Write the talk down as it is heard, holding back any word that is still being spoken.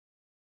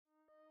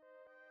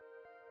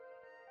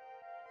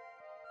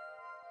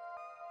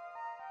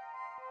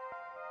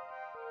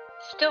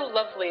Still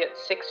lovely at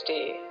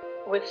 60,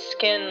 with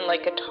skin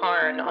like a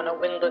tarn on a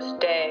windless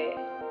day,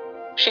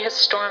 she has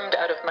stormed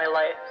out of my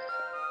life.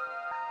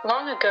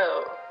 Long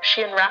ago,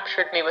 she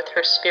enraptured me with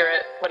her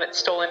spirit when it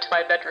stole into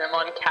my bedroom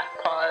on cat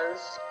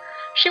paws.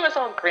 She was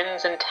all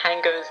grins and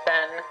tangos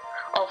then,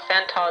 all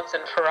fantods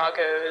and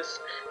farragos,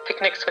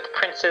 picnics with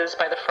princes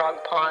by the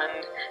frog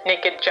pond,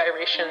 naked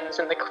gyrations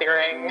in the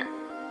clearing.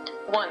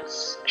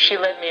 Once, she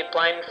led me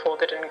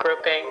blindfolded and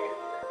groping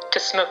to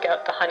smoke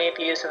out the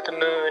honeybees of the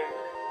moon.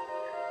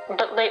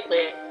 But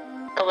lately,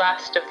 the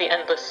last of the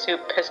endless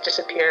soup has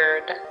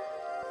disappeared.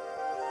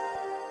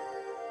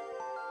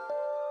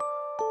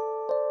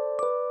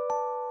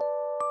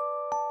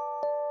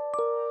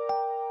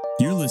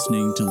 You're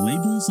listening to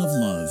Labels of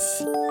Love.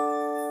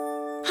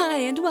 Hi,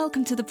 and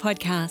welcome to the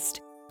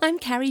podcast. I'm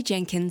Carrie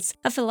Jenkins,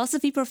 a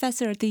philosophy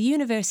professor at the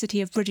University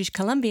of British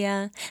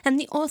Columbia and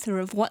the author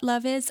of What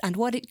Love Is and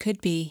What It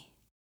Could Be.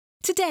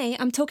 Today,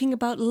 I'm talking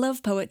about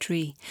love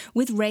poetry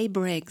with Ray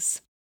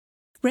Briggs.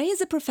 Ray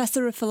is a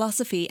professor of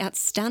philosophy at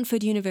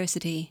Stanford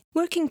University,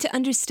 working to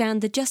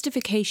understand the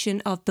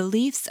justification of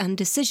beliefs and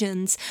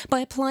decisions by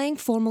applying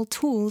formal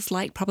tools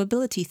like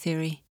probability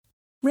theory.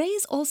 Ray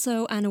is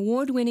also an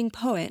award-winning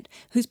poet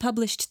who's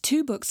published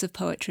 2 books of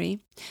poetry.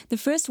 The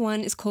first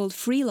one is called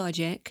Free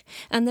Logic,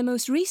 and the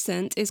most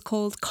recent is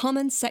called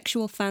Common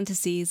Sexual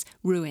Fantasies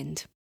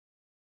Ruined.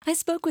 I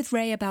spoke with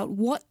Ray about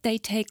what they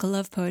take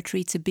love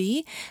poetry to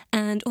be,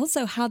 and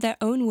also how their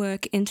own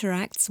work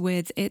interacts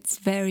with its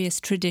various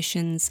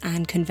traditions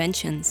and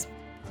conventions.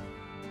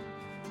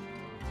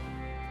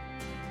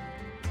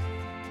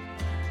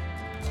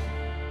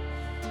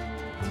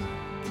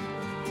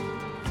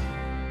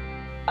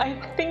 I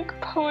think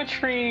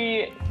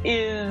poetry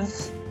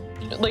is,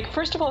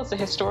 first of all, it's a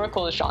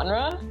historical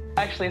genre.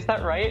 Actually, is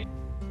that right?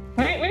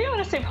 Maybe I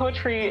want to say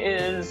poetry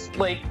is,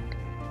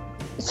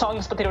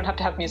 songs, but they don't have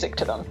to have music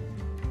to them.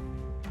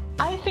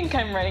 I think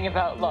I'm writing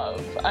about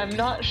love. I'm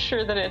not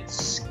sure that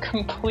it's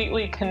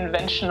completely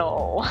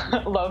conventional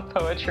love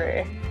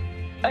poetry.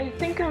 I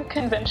think of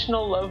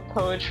conventional love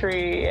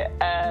poetry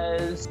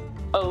as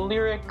a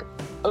lyric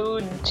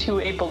ode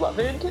to a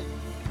beloved.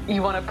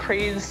 You want to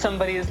praise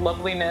somebody's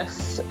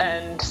loveliness,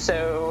 and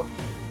so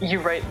you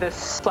write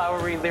this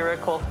flowery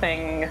lyrical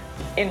thing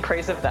in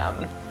praise of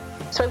them.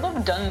 So I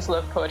love Donne's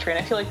love poetry,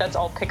 and I feel like that's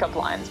all pickup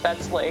lines.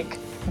 That's like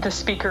the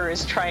speaker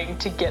is trying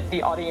to get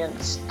the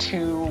audience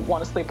to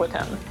want to sleep with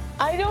him.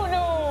 I don't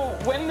know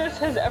when this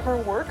has ever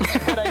worked,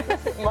 but I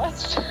guess it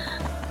must.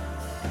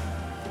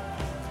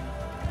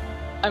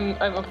 I'm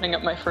opening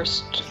up my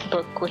first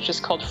book, which is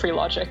called Free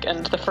Logic,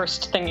 and the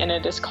first thing in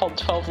it is called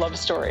 12 Love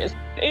Stories.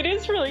 It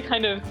is really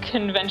kind of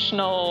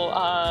conventional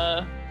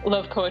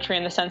love poetry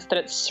in the sense that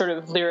it's sort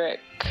of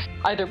lyric,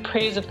 either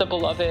praise of the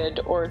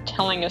beloved or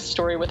telling a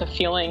story with a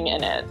feeling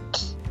in it.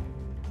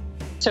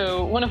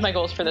 So one of my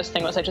goals for this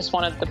thing was I just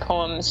wanted the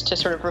poems to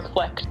sort of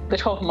reflect the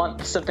 12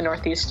 months of the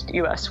Northeast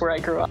US where I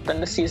grew up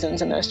and the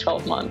seasons in those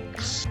 12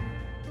 months.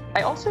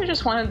 I also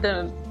just wanted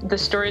the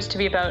stories to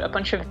be about a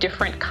bunch of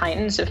different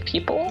kinds of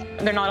people.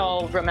 They're not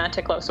all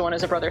romantic love, so one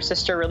is a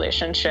brother-sister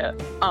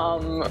relationship.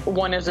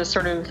 One is a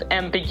sort of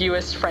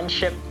ambiguous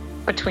friendship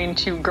between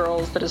 2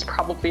 girls that is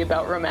probably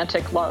about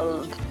romantic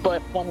love,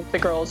 but one of the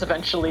girls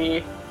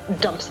eventually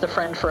dumps the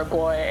friend for a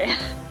boy.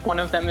 One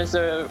of them is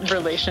a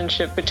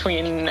relationship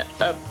between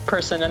a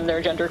person and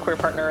their genderqueer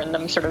partner and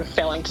them sort of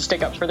failing to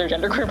stick up for their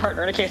genderqueer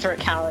partner in a case where it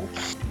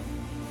counts.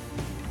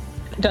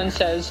 Donne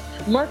says,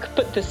 "Mark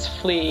but this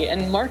flea,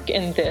 and mark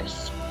in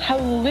this, how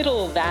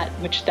little that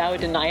which thou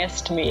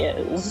deniest me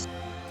is."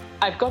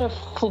 I've got a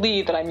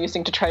flea that I'm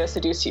using to try to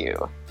seduce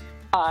you.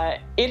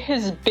 It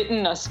has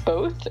bitten us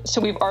both,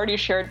 so we've already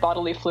shared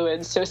bodily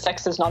fluids, so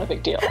sex is not a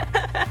big deal.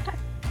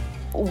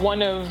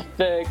 One of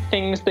the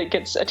things that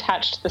gets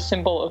attached to the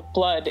symbol of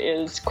blood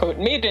is, quote,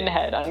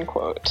 maidenhead,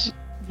 unquote.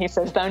 He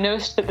says, "Thou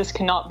knowest that this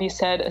cannot be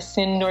said a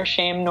sin nor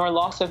shame nor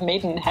loss of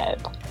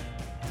maidenhead."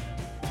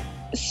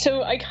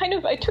 So I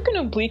took an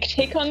oblique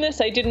take on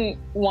this. I didn't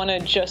want to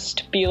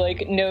just be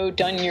like, no,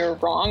 Donne, you're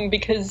wrong,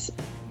 because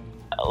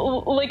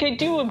I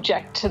do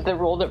object to the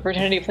role that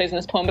virginity plays in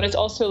this poem, but it's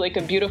also like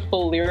a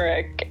beautiful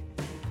lyric.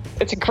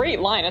 It's a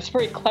great line. It's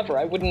very clever.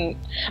 I wouldn't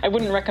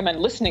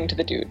recommend listening to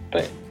the dude,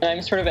 but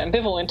I'm sort of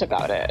ambivalent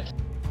about it.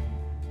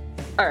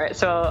 All right,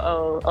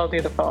 so I'll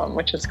do the poem,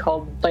 which is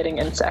called Biting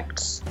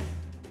Insects.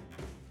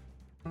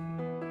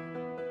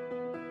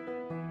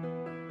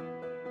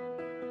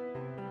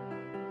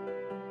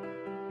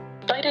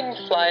 Biting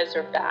flies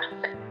are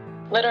back.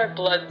 Let our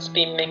bloods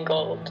be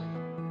mingled.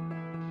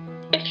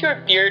 If your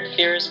beard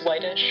veers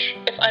whitish,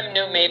 if I'm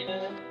no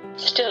maiden,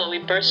 still we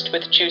burst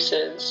with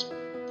juices.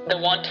 The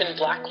wanton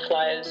black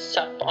flies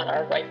sup on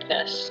our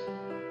ripeness.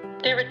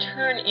 They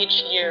return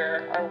each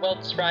year, our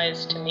welts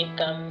rise to meet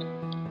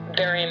them.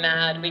 Very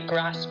mad, we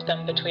grasp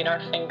them between our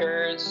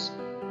fingers,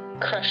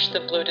 crush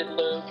the bloated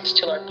lobes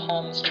till our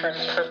palms turn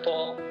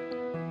purple,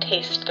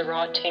 taste the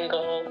raw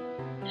tingle.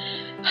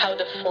 How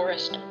the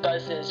forest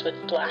buzzes with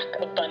black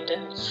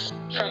abundance,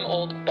 from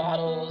old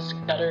bottles,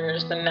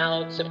 gutters, the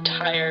mouths of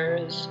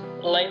tires,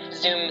 life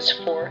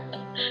zooms forth,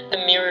 the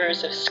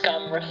mirrors of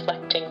scum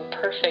reflecting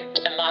perfect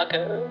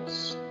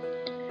imagos.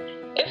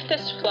 If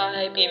this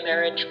fly be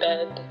marriage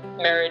bed,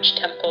 marriage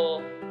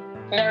temple,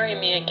 marry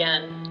me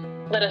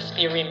again, let us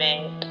be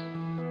remade.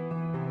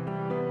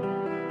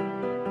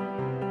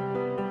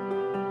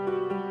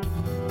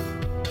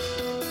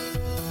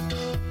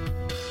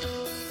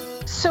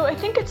 So I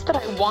think it's that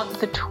I want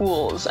the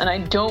tools, and I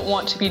don't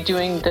want to be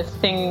doing the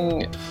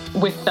thing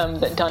with them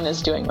that Donne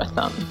is doing with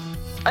them.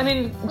 I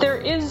mean, there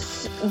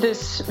is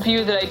this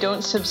view that I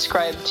don't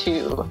subscribe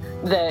to,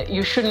 that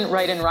you shouldn't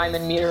write in rhyme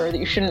and meter, or that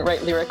you shouldn't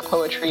write lyric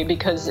poetry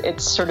because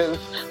it's sort of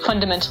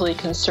fundamentally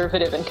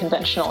conservative and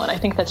conventional, and I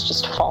think that's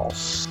just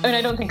false. I mean,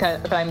 I don't think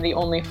that I'm the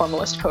only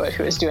formalist poet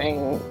who is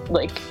doing,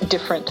 like,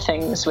 different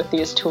things with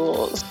these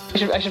tools.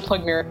 I should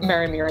plug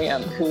Mary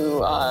Miriam,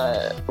 who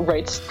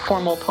writes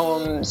formal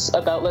poems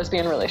about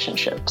lesbian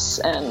relationships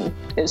and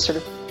is sort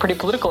of pretty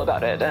political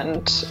about it,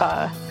 and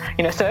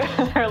so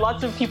there are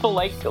lots of people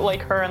like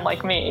her and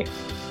like me.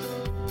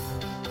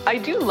 I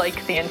do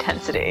like the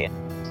intensity.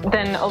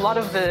 Then a lot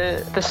of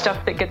the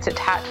stuff that gets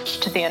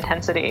attached to the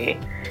intensity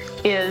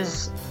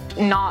is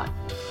not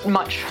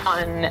much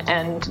fun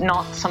and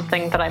not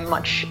something that I'm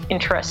much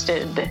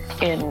interested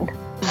in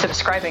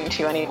subscribing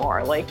to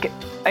anymore. Like,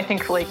 I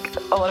think, like,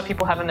 a lot of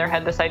people have in their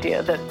head this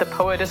idea that the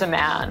poet is a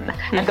man,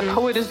 mm-hmm. and the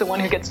poet is the one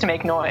who gets to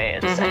make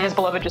noise, mm-hmm. and his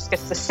beloved just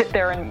gets to sit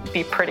there and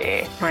be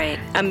pretty. Right.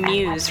 A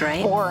muse,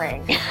 right?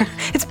 Boring.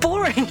 It's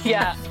boring.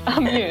 Yeah,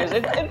 a muse.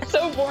 It's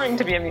so boring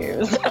to be a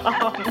muse.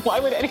 Why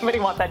would anybody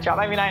want that job?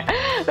 I mean,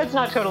 that's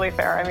not totally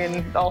fair. I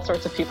mean, all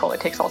sorts of people, it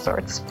takes all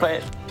sorts,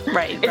 but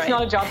it's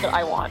not a job that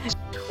I want.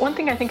 One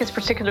thing I think is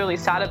particularly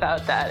sad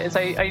about that is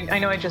I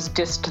know I just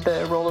dissed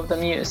the role of the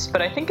muse,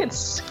 but I think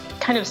it's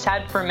kind of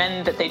sad for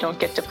men that they don't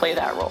get to play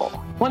that role.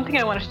 One thing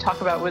I wanted to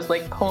talk about was,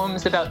 like,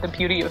 poems about the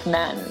beauty of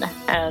men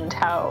and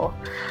how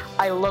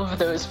I love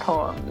those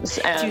poems.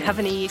 And do you have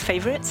any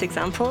favorites,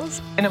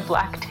 examples? In a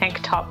Black Tank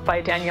Top by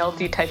Danielle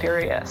D.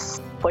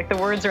 Tiberius. Like, the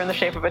words are in the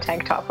shape of a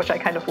tank top, which I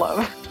kind of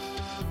love.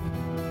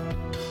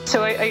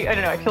 So I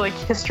don't know, I feel like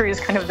history is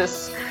kind of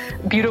this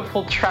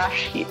beautiful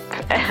trash heap,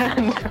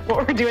 and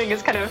what we're doing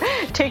is kind of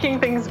taking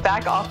things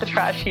back off the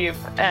trash heap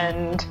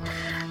and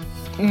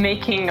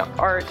making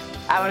art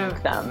out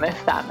of them,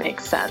 if that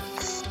makes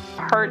sense.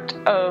 Part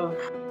of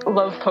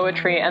love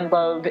poetry and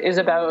love is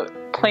about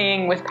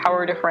playing with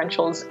power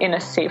differentials in a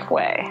safe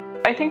way.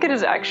 I think it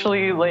is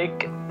actually,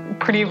 like,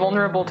 pretty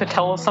vulnerable to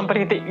tell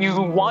somebody that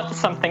you want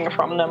something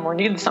from them or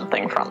need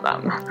something from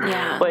them.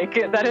 Yeah.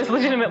 Like, that is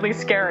legitimately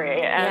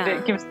scary, and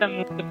it gives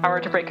them the power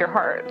to break your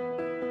heart.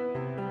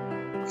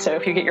 So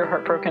if you get your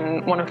heart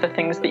broken, one of the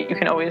things that you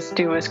can always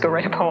do is go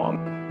write a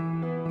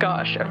poem.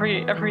 Gosh,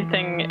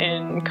 everything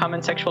in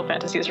Common Sexual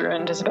Fantasies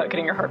Ruined is about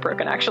getting your heart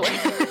broken, actually.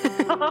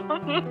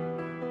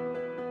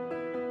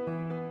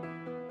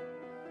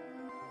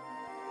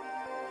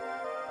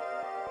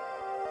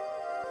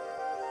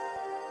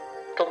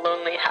 The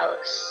lonely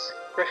house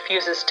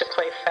refuses to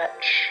play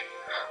fetch,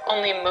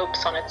 only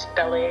mopes on its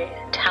belly,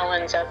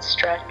 talons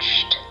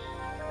outstretched.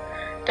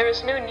 There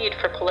is no need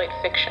for polite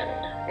fiction,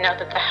 now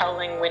that the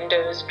howling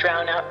windows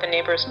drown out the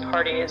neighbors'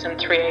 parties and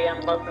 3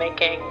 a.m.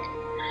 lovemaking.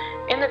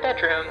 In the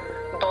bedroom,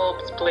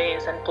 bulbs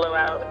blaze and blow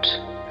out.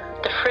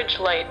 The fridge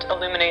light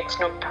illuminates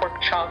no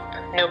pork chop,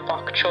 no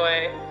bok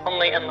choy,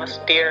 only endless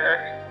beer.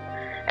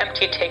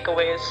 Empty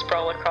takeaways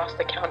sprawl across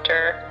the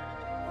counter.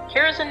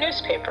 Here is a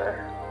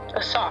newspaper,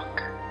 a sock,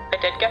 a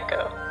dead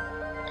gecko.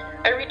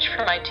 I reach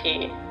for my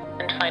tea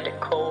and find it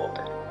cold.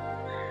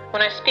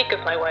 When I speak of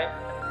my wife,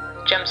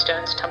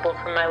 gemstones tumble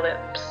from my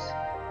lips.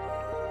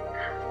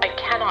 I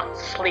cannot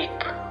sleep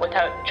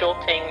without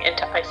jolting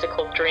into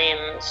icicle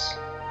dreams.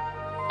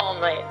 All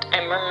night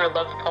I murmur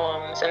love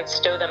poems and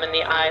stow them in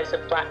the eyes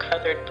of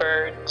black-feathered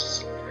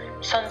birds.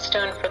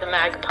 Sunstone for the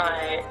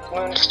magpie,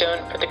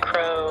 moonstone for the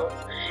crow,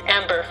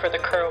 amber for the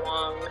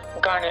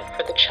currawong, garnet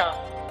for the chub.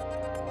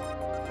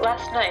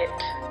 Last night,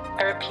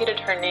 I repeated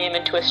her name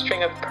into a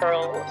string of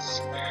pearls,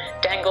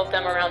 dangled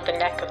them around the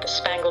neck of the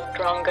spangled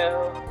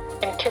drongo,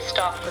 and kissed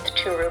off with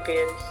 2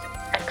 rubies,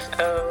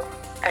 XO,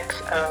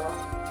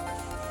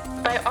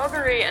 XO. By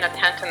augury and a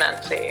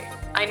pantomancy,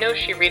 I know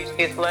she reads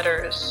these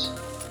letters.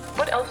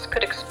 What else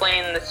could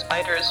explain the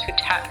spiders who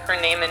tat her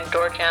name in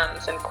door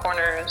jambs and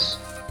corners,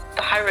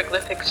 the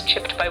hieroglyphics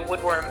chipped by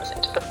woodworms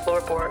into the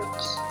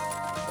floorboards,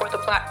 or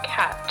the black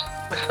cat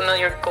with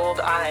familiar gold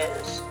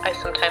eyes I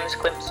sometimes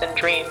glimpse in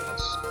dreams?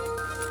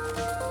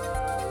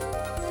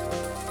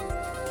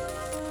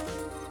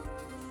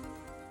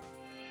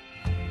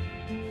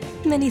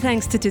 Many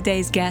thanks to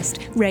today's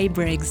guest, Ray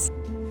Briggs.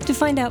 To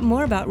find out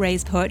more about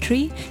Ray's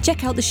poetry,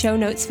 check out the show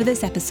notes for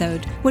this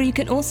episode, where you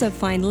can also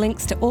find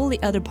links to all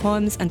the other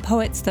poems and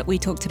poets that we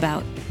talked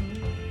about.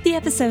 The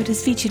episode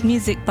has featured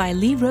music by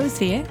Lee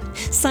Rosevere,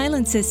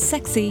 Silence is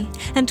Sexy,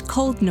 and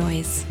Cold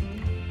Noise.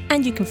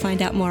 And you can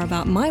find out more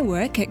about my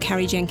work at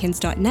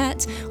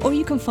carriejenkins.net, or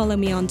you can follow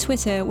me on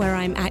Twitter, where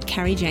I'm at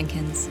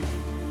carriejenkins.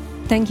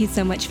 Thank you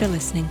so much for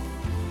listening.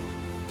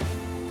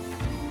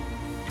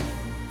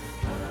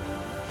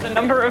 The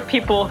number of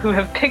people who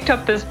have picked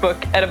up this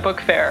book at a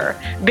book fair,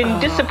 been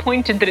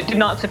disappointed that it did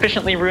not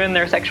sufficiently ruin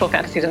their sexual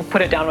fantasies, and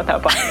put it down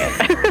without buying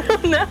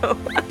it. No.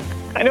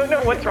 I don't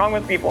know what's wrong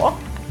with people.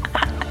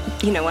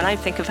 You know, when I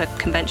think of a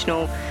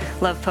conventional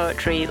love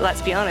poetry,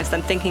 let's be honest,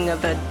 I'm thinking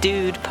of a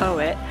dude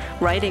poet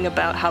writing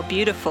about how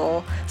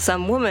beautiful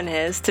some woman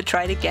is to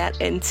try to get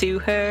into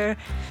her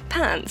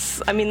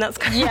pants. I mean, that's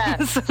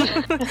kind of...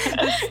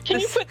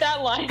 Can you put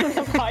that line in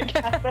the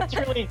podcast? That's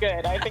really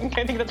good. I think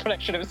that's what I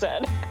should have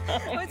said.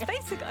 Well, it's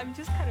basic. I'm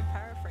just kind of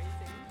paraphrasing.